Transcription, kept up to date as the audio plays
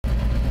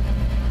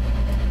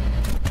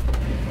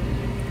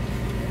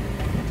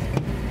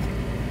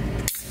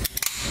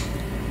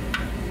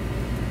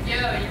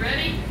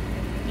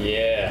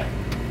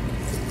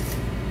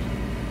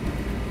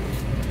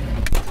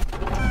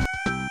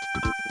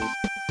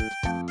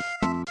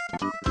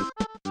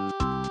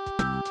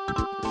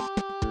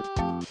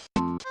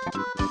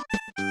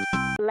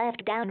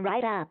left, down,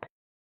 right, up.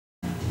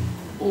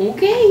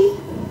 Okay.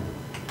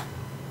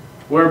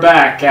 We're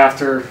back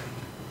after,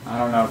 I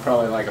don't know,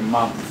 probably like a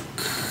month.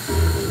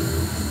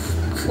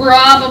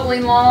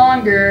 Probably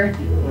longer.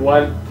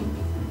 What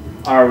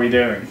are we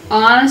doing?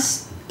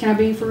 Honest, can I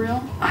be for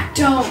real? I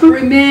don't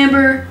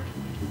remember.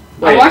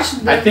 Wait, I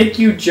watched I think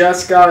you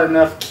just got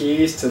enough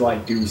keys to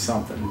like do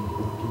something.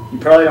 You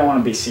probably don't want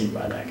to be seen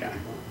by that guy.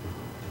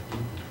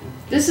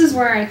 This is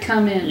where I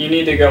come in. You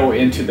need to go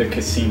into the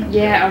casino.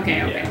 Yeah,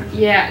 okay.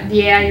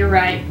 Yeah, you're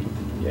right.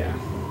 Yeah.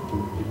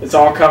 It's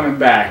all coming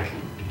back.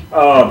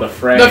 Oh, the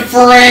Frams. The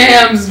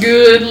Frams,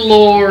 good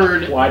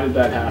lord. Why did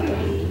that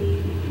happen?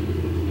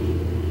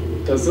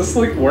 Does this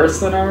look worse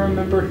than I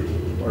remember?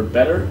 Or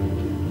better?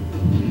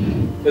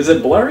 Is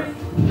it blurry?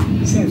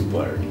 It seems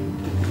blurry.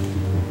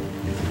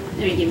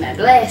 Let me get my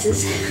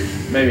glasses.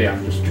 Maybe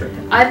I'm just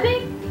tripping. I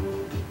think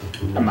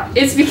I might.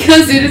 it's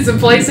because it is a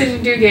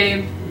PlayStation 2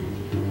 game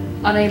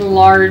on a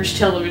large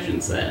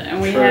television set,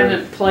 and we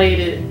haven't played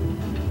it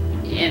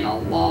in a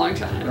long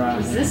time. Right.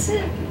 Is this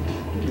it?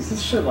 Is this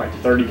shit like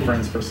 30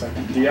 frames per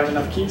second? Do you have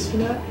enough keys for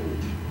that?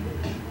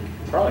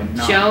 Probably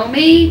not. Show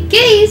me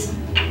keys!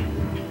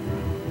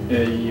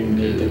 Yeah, you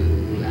need to.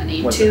 Ooh, I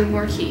need What's two it?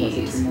 more Was it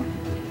keys. 2 more?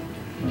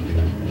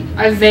 Okay.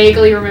 I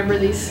vaguely remember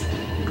these.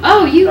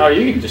 Oh, Oh,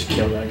 you can just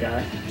kill that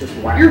guy. Just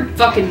whack You're him.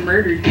 fucking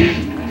murdered, dude.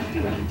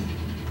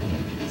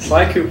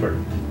 Sly Cooper.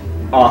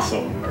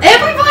 Also a murderer.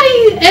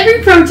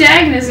 Every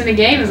protagonist in a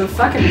game is a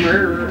fucking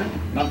murderer.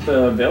 Not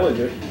the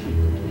villager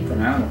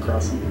from Animal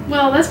Crossing.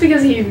 Well, that's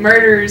because he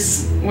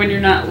murders when you're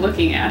not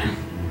looking at him.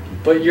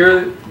 But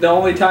the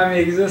only time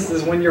he exists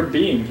is when you're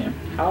being him.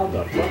 How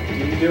the fuck do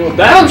you deal with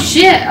that? Oh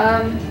shit,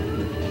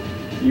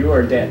 You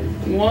are dead.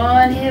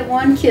 one hit,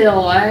 one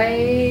kill.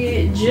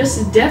 I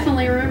just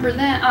definitely remember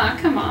that. Ah,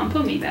 come on,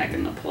 put me back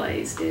in the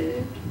place,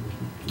 dude.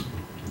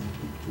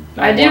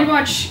 Now I did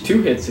watch...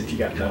 2 hits if you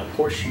got the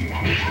horseshoe.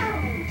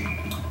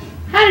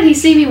 How did he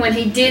see me when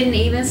he didn't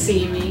even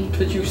see me?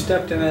 Because you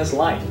stepped in his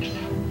light.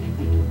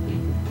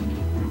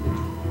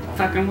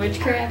 Fucking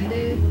witchcraft,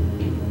 dude.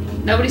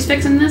 Nobody's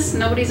fixing this?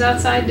 Nobody's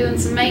outside doing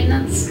some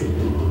maintenance?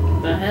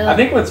 The hell? I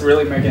think what's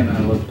really making it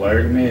look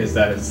blurry to me is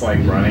that it's like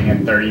running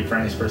at 30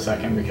 frames per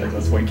second because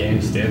that's what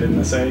games did in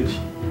this age.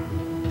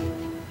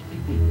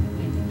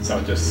 So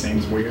it just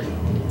seems weird.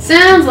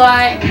 Sounds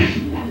like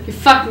you're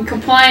fucking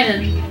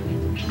complaining.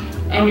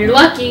 And you're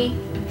lucky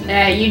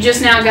that you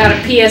just now got a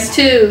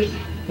PS2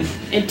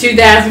 in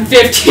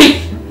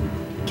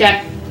 2015.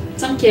 Got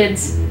some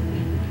kids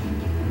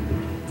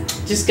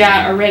just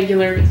got a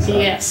regular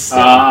PS.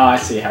 I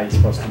see how you're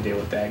supposed to deal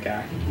with that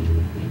guy.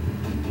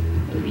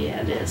 Oh,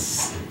 yeah,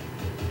 this.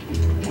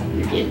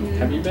 You're getting...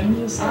 Have you been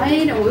used?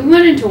 I know, we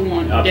went into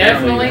one. Apparently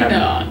Definitely you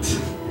not.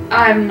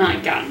 I've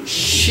not gotten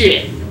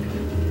shit.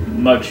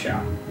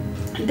 Mugshot.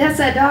 That's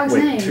that dog's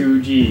With name.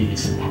 2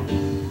 G's.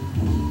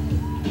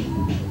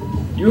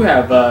 You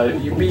have,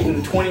 you've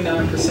beaten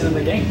 29% of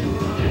the game.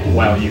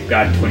 Well, you've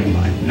got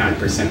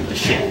 29% of the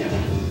shit.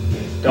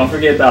 Don't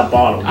forget about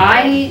bottle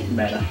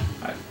metal.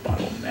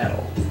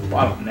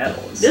 Bottle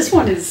metal is... This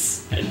one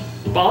is a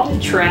bottle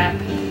trap.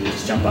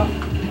 Just jump up.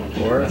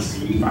 Or it's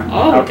fine.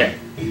 Oh. Okay.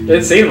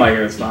 It seemed like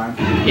it was fine.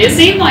 It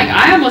seemed like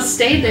I almost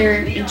stayed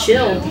there and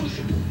chilled.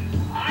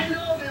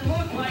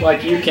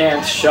 Like you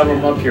can't shove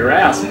them up your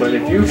ass, but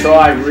if you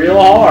try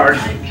real hard...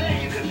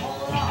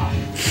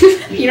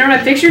 You know what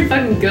I pictured?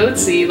 Fucking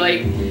Goatsy.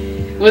 Like,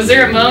 was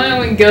there a moment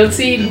when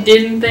Goatsy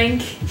didn't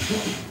think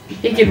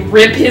he could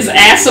rip his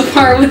ass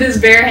apart with his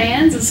bare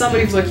hands? And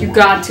somebody was like, you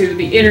got to,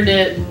 the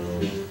internet.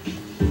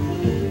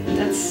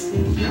 That's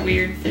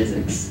weird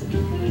physics.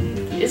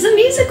 Is the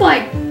music,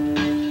 like,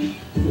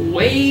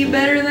 way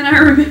better than I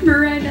remember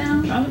right now?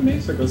 No, the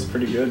music was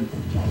pretty good.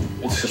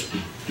 It's just...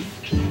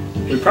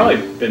 We've probably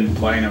been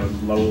playing it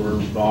with lower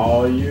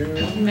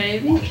volume.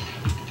 Maybe.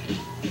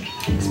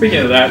 Speaking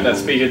of that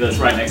speaker that's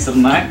right next to the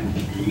mic.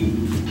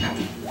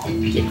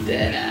 Get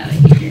that out of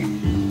here.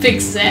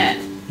 Fix that.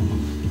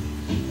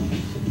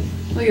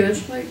 Look at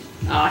this. Look.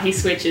 Oh, he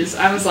switches.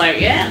 I was like,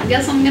 yeah, I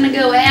guess I'm gonna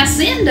go ass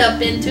end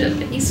up into it,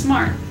 but he's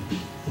smart.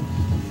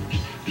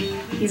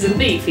 He's a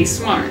thief. He's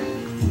smart.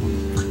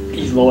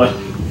 He's loyal.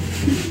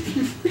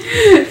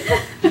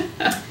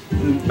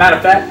 Matter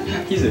of fact,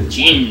 he's a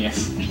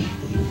genius.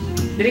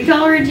 Did he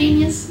call her a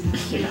genius?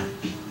 Yeah.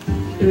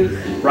 Ooh.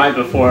 Right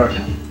before,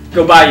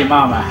 go buy your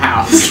mama a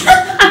house.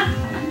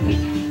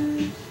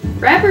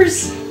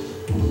 Rappers.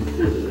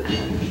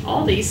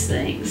 All these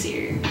things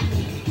here.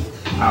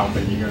 I don't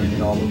think you're gonna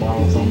get all the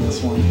bottles on this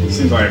one. It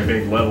seems like a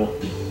big level.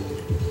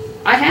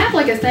 I have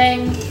like a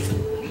thing.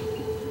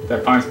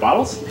 That finds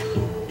bottles?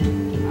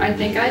 I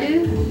think I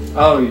do.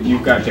 Oh,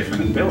 you've got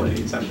different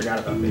abilities. I forgot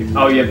about these.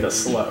 Oh, you have the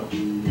slow.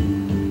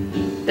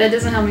 That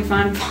doesn't help me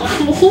find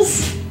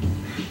bottles.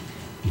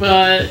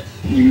 But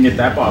You can get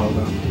that bottle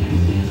though.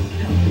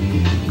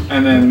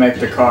 And then make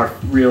the car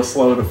real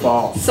slow to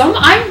fall.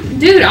 Somebody's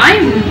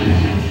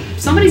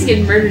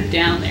getting murdered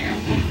down there.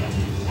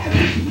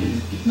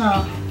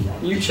 No,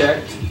 you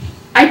checked.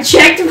 I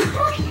checked.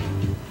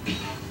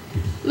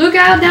 Look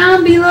out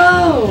down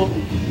below.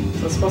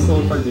 Is that supposed to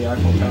look like the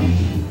Eiffel Tower?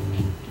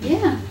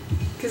 Yeah.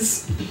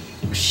 Because,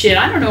 shit,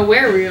 I don't know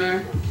where we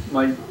are.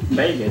 Like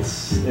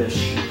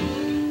Vegas-ish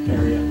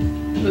area.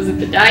 Was it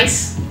the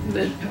dice?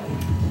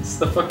 It's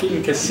the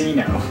fucking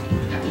casino.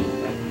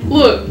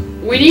 Look,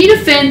 we need a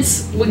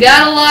fence. We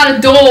got a lot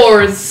of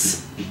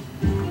doors.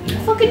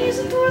 Fucking use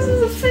the doors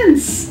as a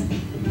fence.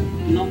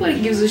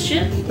 Nobody gives a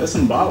shit. There's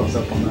some bottles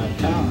up on that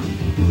tower.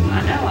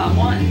 I know, I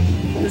want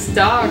this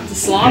dog to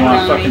slobber You want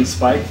on fucking me.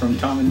 Spike from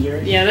Tom and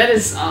Jerry? Yeah, that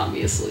is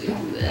obviously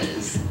who that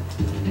is.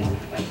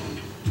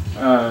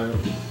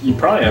 You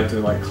probably have to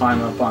like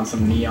climb up on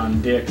some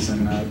neon dicks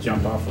and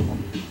jump off of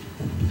them.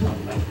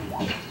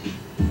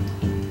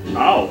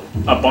 Oh,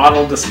 a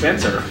bottle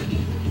dispenser.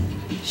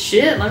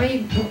 Shit, let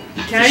me...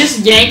 Can I just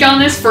yank on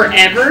this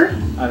forever?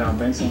 I don't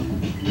think so.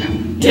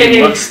 Dang. You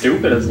can look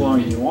stupid as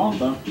long as you want,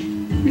 though.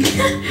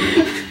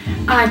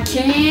 I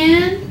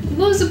can...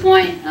 What was the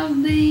point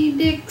of the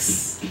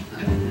dicks?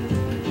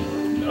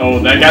 Oh,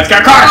 that guy's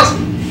got cards!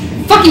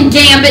 Oh, fucking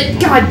Gambit!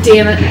 God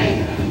damn it.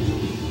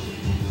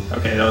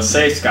 Okay, those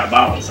safes got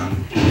bottles on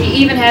them. He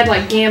even had,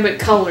 like, Gambit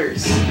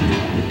colors.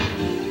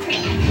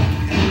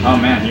 Oh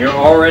man, you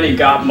already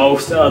got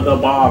most of the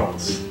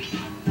bottles.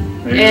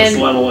 Maybe this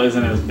level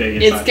isn't as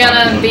big as it's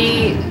gonna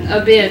be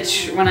a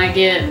bitch when I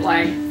get,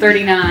 like,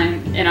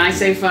 39, and I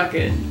say fuck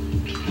it.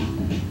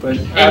 But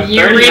and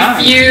you 39,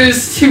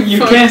 refuse to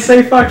You can't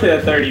say fuck it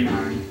at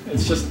 39.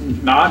 It's just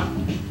not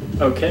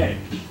okay.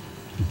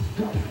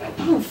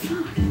 Oh,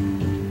 fuck.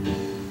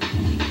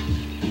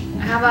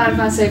 How about if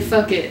I say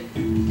fuck it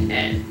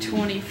at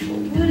 24?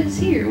 What is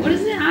here? What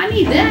is that? I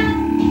need that.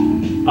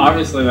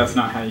 Obviously, that's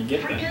not how you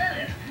get that. Forget it.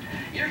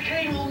 Your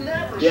cane will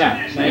never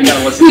Yeah, smash now you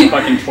gotta listen to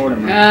fucking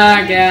Tortimer.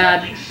 Ah,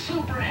 God. Something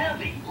super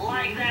heavy,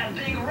 like that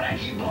big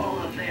wrecking ball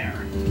up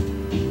there.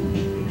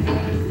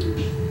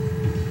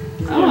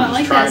 Oh, I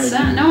like that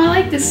sound. No, I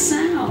like this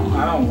sound.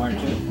 I don't like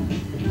it.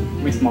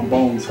 Makes my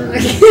bones hurt.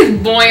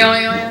 Boing,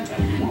 oing, oing.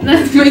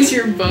 That makes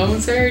your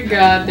bones hurt?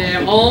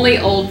 Goddamn. Only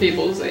old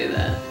people say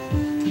that.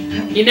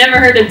 You never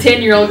heard a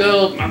 10-year-old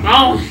go, my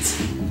bones.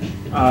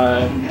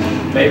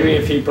 Maybe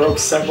if he broke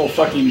several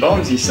fucking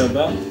bones, he said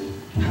that.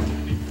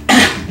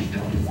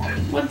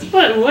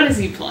 What is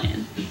he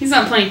playing? He's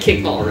not playing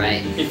kickball,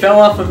 right? He fell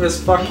off of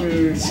his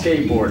fucking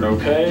skateboard,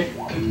 okay?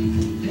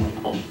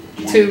 Oh,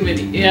 too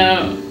many.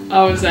 Yeah.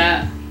 Oh, is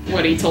that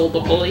what he told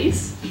the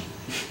police?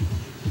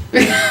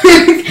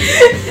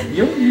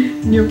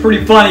 You're a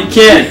pretty funny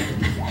kid.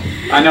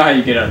 I know how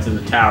you get up to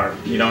the tower.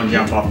 You don't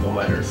jump off the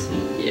ladders.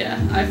 Yeah,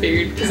 I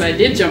figured because I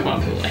did jump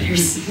off the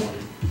ladders.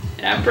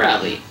 Yeah,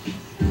 probably.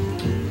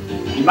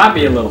 You might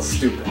be a little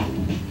stupid.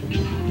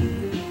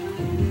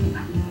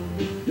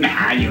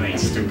 Nah, you ain't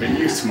stupid.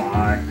 You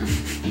smart.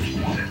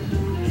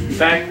 In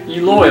fact,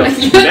 you loyal.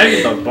 You better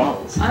get those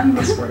bottles.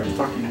 I swear to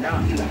fucking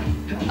God.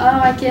 Oh,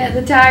 I can't.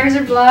 The tires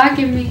are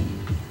blocking me.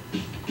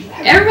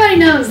 Everybody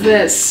knows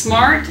this.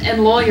 Smart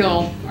and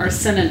loyal are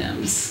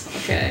synonyms.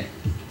 Okay.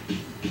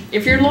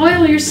 If you're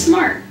loyal, you're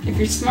smart. If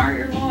you're smart,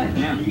 you're loyal.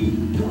 Yeah.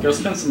 Go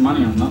spend some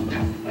money on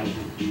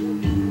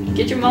nothing.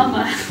 Get your mama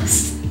a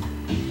house.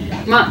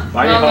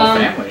 Buy your whole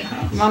family a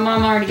house. My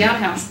mom already got a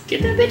house.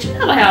 Get that bitch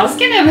another house.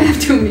 Get that have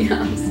too many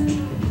houses.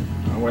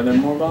 Were there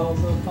more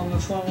bottles up on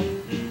this level?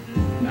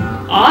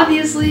 Nah.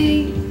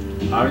 Obviously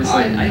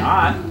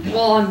not.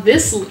 Well, on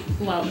this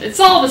level, it's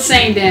all the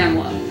same damn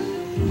level.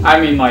 I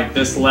mean, like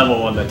this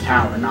level of the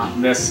tower,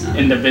 not this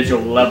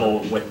individual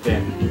level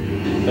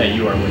within that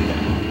you are within.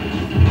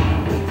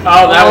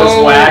 Oh, that was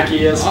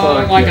wacky as fuck.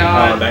 Oh my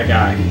God. Oh, that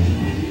guy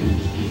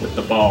with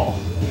the ball,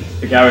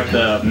 the guy with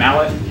the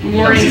mallet.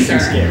 Morningstar.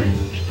 Scary.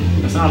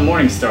 It's not a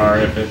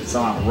Morningstar if it's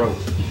on a rope.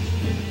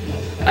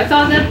 I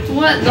thought that's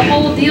what the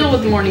whole deal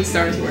with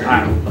Morningstars were.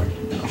 I don't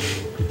fucking know.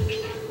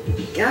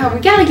 God,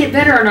 we gotta get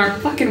better on our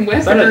fucking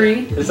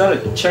weaponry. Is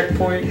that a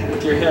checkpoint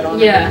with your head on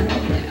it?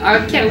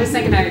 Yeah. Okay, I was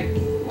thinking,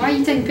 why are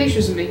you taking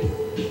pictures of me?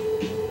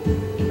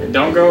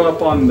 Don't go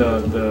up on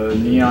the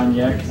neon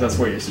yet, because that's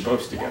where you're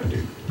supposed to go,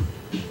 dude.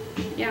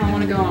 Yeah, I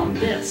want to go on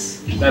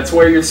this. That's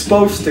where you're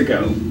supposed to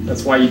go.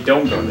 That's why you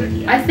don't go there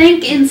yet. I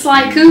think in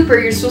Sly Cooper,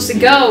 you're supposed to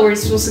go where you're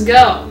supposed to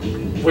go.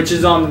 Which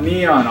is on the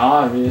neon,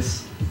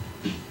 obvious.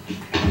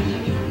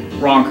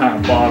 Wrong kind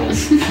of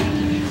bottles.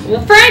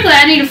 Well, frankly,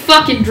 I need a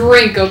fucking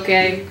drink,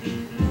 okay?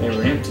 They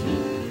were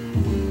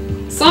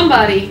empty.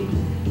 Somebody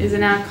is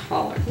an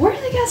alcoholic. Where do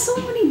they got so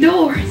many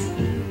doors?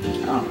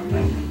 I don't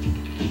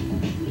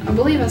know. I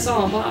believe I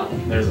saw a bottle.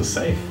 There's a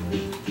safe.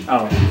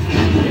 Oh,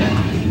 yeah.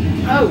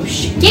 Oh,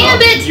 shit.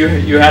 Gambit! Oh,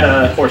 you had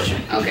a horseshoe.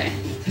 Okay.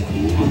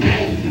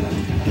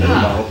 There's a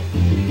bottle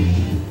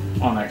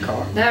on that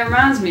car. That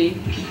reminds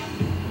me.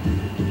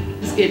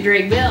 Let's get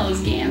Drake Bell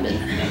as Gambit.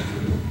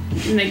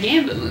 In the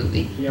Gambit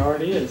movie. He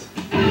already is.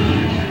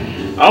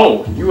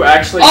 Oh, you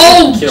actually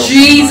Oh, killed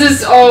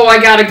Jesus! somebody. Oh, I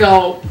gotta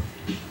go.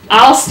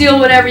 I'll steal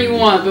whatever you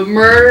want, but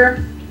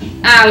murder,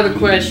 out of the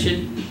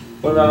question.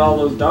 What about all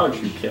those dogs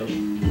you killed?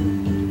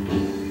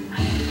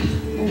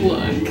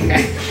 Look.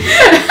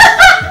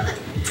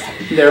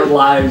 Their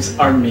lives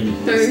are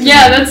meaningless.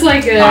 Yeah, that's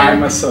like a...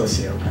 I'm a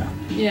sociopath.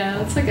 Yeah,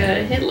 that's like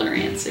a Hitler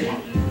answer.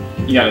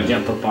 You gotta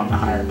jump up on the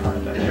higher part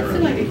of that I arrow.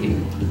 feel like I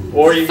can.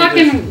 Or you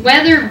Fucking can just,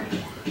 weather.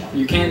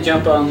 you can't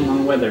jump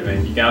on weather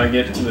vane. You gotta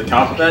get to the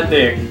top of that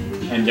dick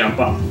and jump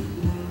up.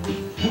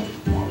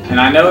 And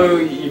I know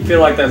you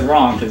feel like that's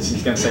wrong because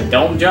he's gonna say,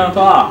 "Don't jump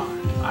off."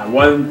 I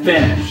wasn't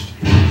finished,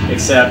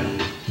 except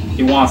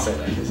he wants it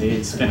because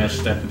he's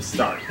finished at the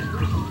start.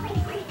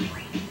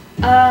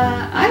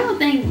 I don't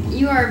think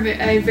you are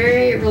a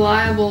very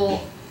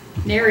reliable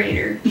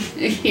narrator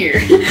here.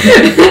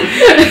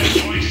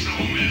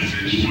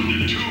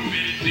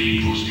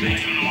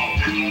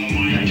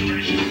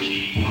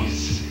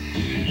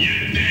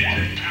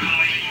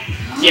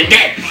 You're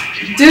dead.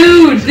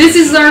 Dude, this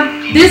is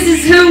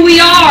who we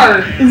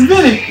are. It's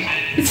Vinny.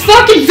 It's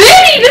fucking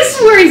Vinny. This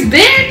is where he's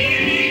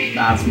been.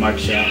 That's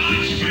mugshot.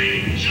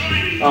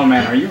 Oh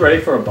man, are you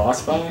ready for a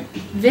boss fight?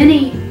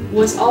 Vinny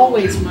was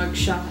always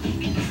mugshot.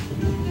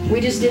 We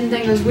just didn't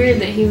think it was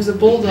weird that he was a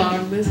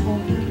bulldog this whole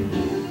time.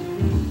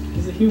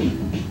 He's a human.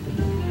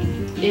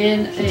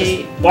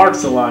 He just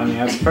barks a lot and he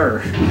has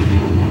fur.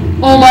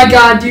 Oh my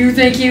god, do you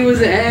think he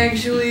was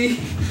actually...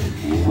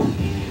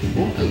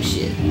 Oh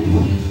shit.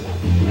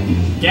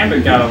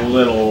 Gambit got a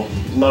little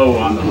low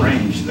on the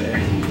range there.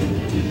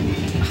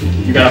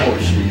 You got a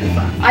horseshoe, you're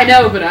fine. I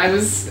know, but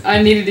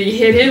I needed to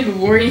hit him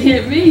before he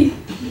hit me.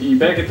 You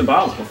better get the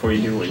bottles before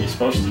you do what you're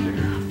supposed to do.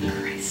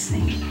 For Christ's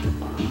sake, the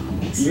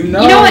bottles. You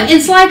know what?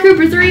 In Sly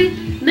Cooper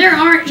 3, there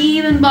aren't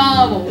even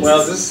bottles. Well,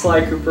 this is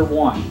Sly Cooper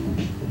 1.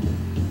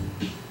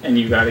 And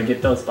you gotta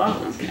get those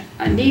bottles. Okay.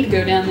 I need to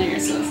go down there,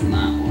 so it's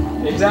not one I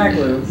want.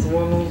 Exactly, it's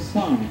one little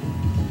song.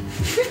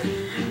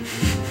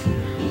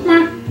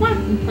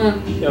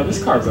 Yo, this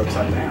card's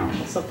upside down.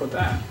 What's up with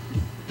that?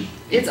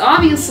 It's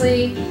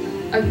obviously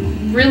a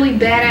really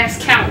badass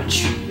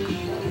couch.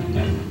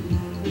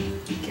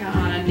 God,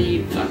 I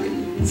need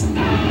fucking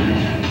something.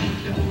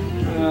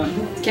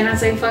 Can I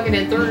say fucking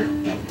at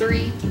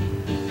 3?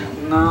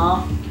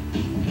 No.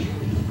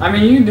 I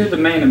mean, you can do the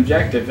main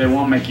objective. It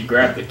won't make you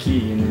grab the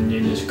key, and then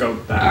you just go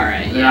back.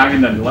 Alright, yeah. I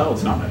mean, the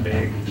level's not that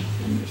big.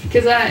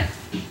 Because I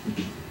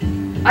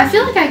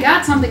feel like I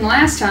got something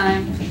last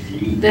time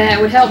that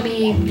would help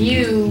me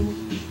view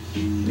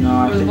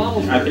No, where the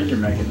balls I think you're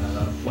making that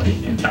up,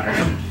 like,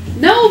 entirely.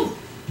 No!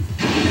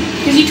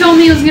 Because you told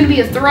me it was going to be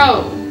a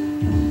throw.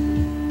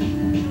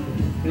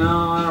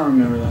 No, I don't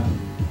remember that.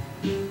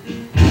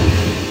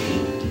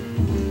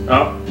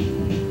 Oh.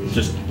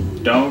 Just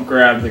don't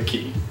grab the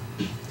key.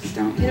 Just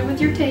don't hit it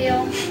with your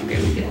tail.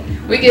 Okay, we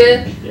good. We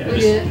good. Yeah, we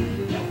good.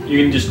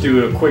 You can just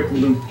do a quick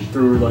loop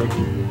through, like,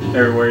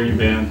 everywhere you've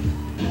been.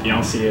 You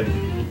don't see it.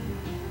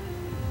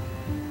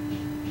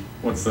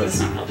 What's this?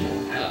 That's not helpful.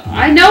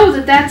 I know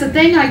that that's a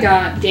thing I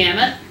got, damn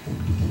it.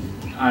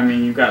 I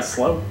mean, you got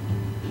slow.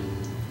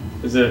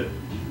 Is it...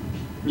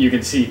 You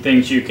can see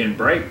things you can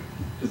break.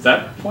 Is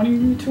that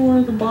pointing you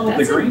toward the bottle of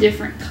the green? That's a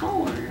different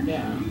color.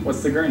 Yeah.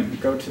 What's the green?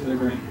 Go to the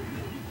green.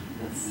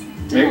 That's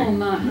still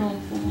not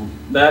helpful.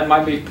 That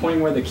might be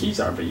pointing where the keys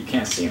are, but you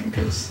can't see them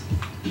because...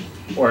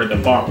 Or the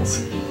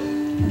bottles.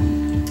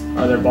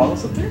 Are there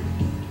bottles up there?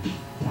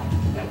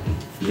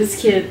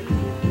 This kid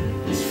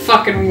is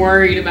fucking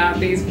worried about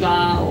these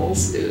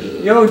bottles,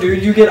 dude. Yo,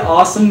 dude, you get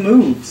awesome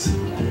moves.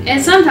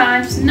 And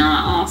sometimes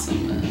not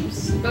awesome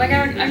moves. But I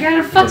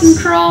gotta fucking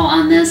crawl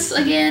on this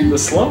again. The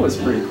slow is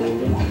pretty cool,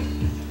 though.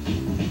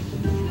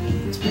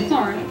 It's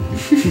alright.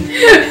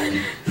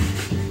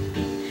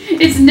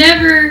 It's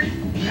never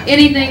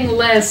anything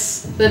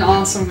less than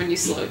awesome when you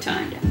slow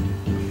time down.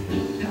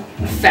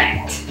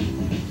 Fact.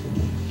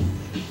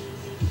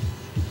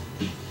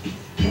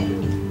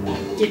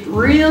 Get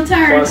real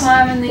tired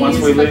climbing these. Once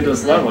we leave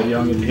this level, you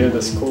don't get to hear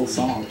this cool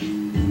song.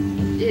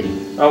 Did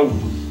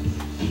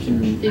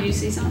you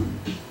see something?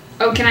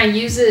 Oh, can I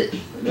use it?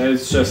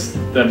 It's just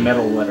the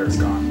metal letter's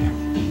gone now.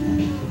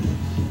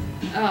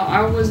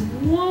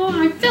 Oh,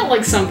 I felt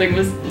like something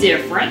was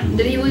different.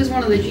 Did he lose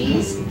one of the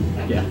G's?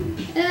 Yeah.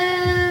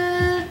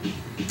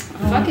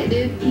 Fuck it,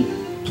 dude.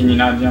 Can you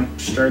not jump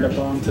straight up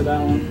onto that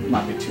one?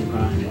 Might be too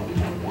high.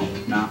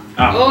 No.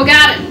 Oh,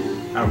 got it.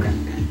 Okay.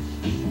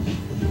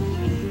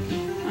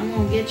 I'm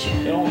gonna get you.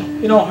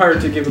 It don't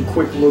hurt to give a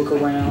quick look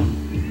around.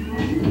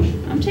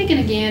 I'm taking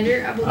a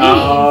gander, I believe.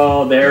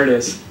 Oh, there it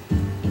is.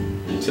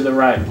 To the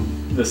right.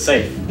 The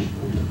safe.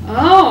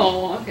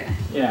 Oh, okay.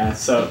 Yeah,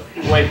 so,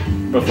 wait,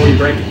 before you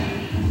break it.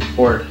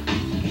 Or,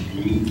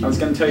 I was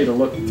going to tell you to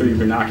look through your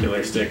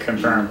binoculars to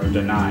confirm or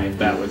deny if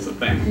that was the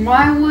thing.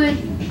 Why would...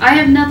 I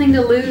have nothing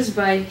to lose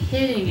by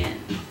hitting it.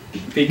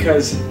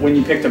 Because when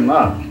you picked them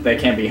up, they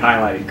can't be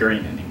highlighted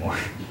green anymore.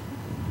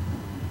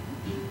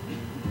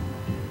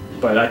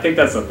 But I think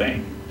that's the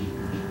thing.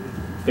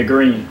 The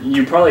green.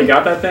 You probably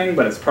got that thing,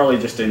 but it's probably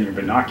just in your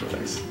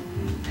binoculars.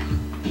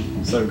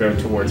 So go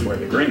towards where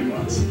the green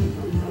was.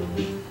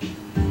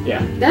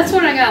 Yeah. That's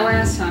what I got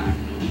last time.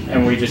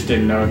 And we just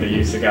didn't know to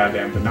use the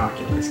goddamn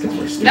binoculars because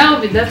we're stupid. No,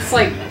 but that's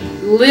like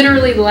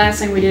literally the last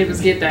thing we did was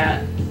get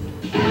that.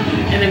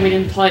 And then we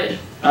didn't play it.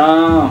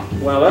 Oh,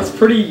 well, that's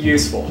pretty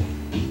useful.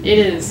 It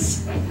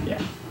is. Yeah.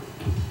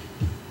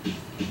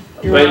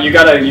 But you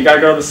gotta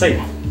go to the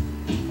safe.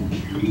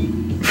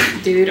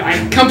 Dude,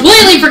 I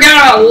completely forgot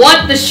about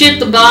what the shit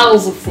the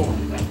bottles are for.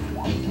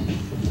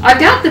 I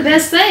got the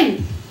best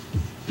thing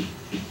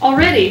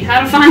already.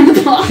 How to find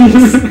the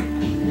bottles.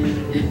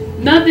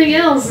 Nothing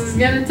else is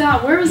gonna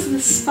top. Where was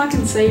this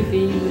fucking safe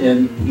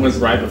even? It was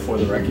right before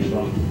the wrecking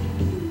ball.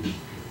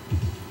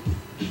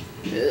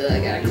 I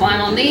gotta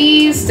climb on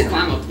these to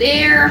climb up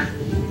there.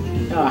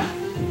 Ah,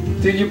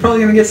 dude, you're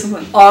probably gonna get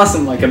something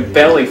awesome like a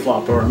belly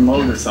flop or a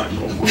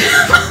motorcycle.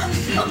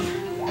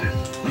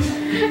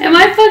 Am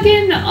I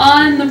fucking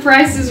on The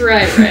Price is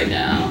Right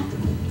now?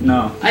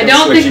 No. I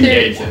don't think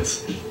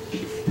gauges.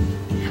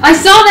 I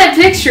saw that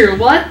picture.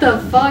 What the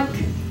fuck?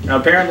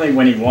 Apparently,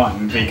 when he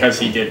won, because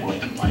he did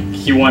win, like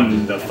he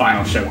won the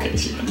final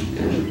showcase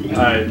even.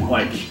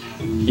 Like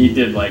he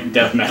did like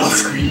death metal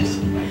screams.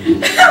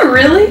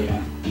 Really?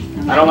 Yeah.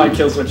 I don't like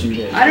kill switching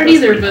gauges. I don't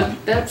either,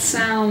 but that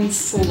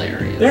sounds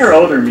hilarious. They were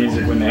older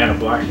music when they had a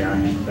black guy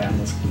in the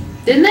band.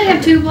 Didn't they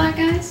have 2 black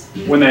guys?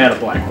 When they had a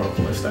black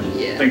vocalist, I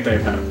Yeah. think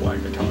they've had a black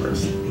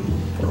guitarist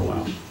for a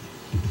while.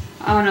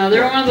 I don't know.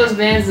 They're one of those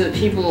bands that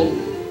people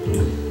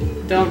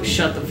don't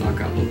shut the fuck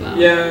up about.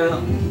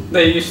 Yeah,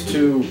 they used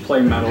to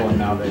play metal and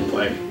now they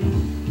play.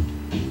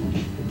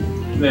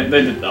 They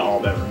did the All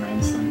That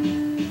Remains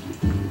thing.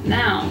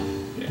 Now,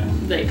 Yeah.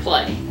 they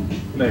play.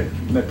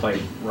 They play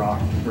rock,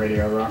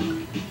 radio rock.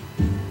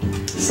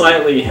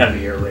 Slightly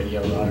heavier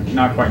radio rock,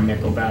 not quite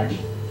Nickelback,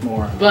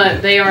 more.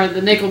 But they are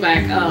the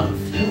Nickelback of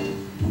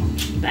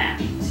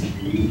that.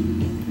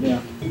 Yeah,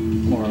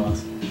 more or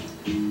less.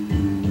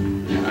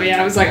 Oh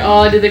yeah, I was like,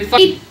 oh, did they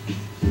fuck?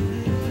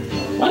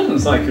 Why doesn't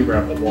Sly Cooper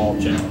have a wall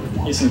channel?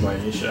 He seems like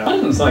he should have. Why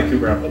doesn't Sly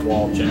Cooper have a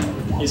wall channel?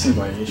 He seems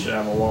like he should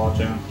have a wall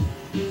channel.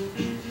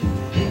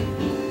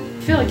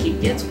 I feel like he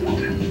gets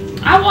one.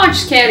 I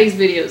watched Caddy's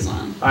videos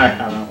on. I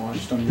haven't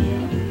watched them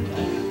yet.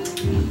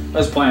 I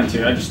was planning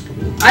to.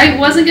 I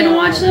wasn't gonna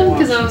watch them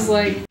because I was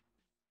like,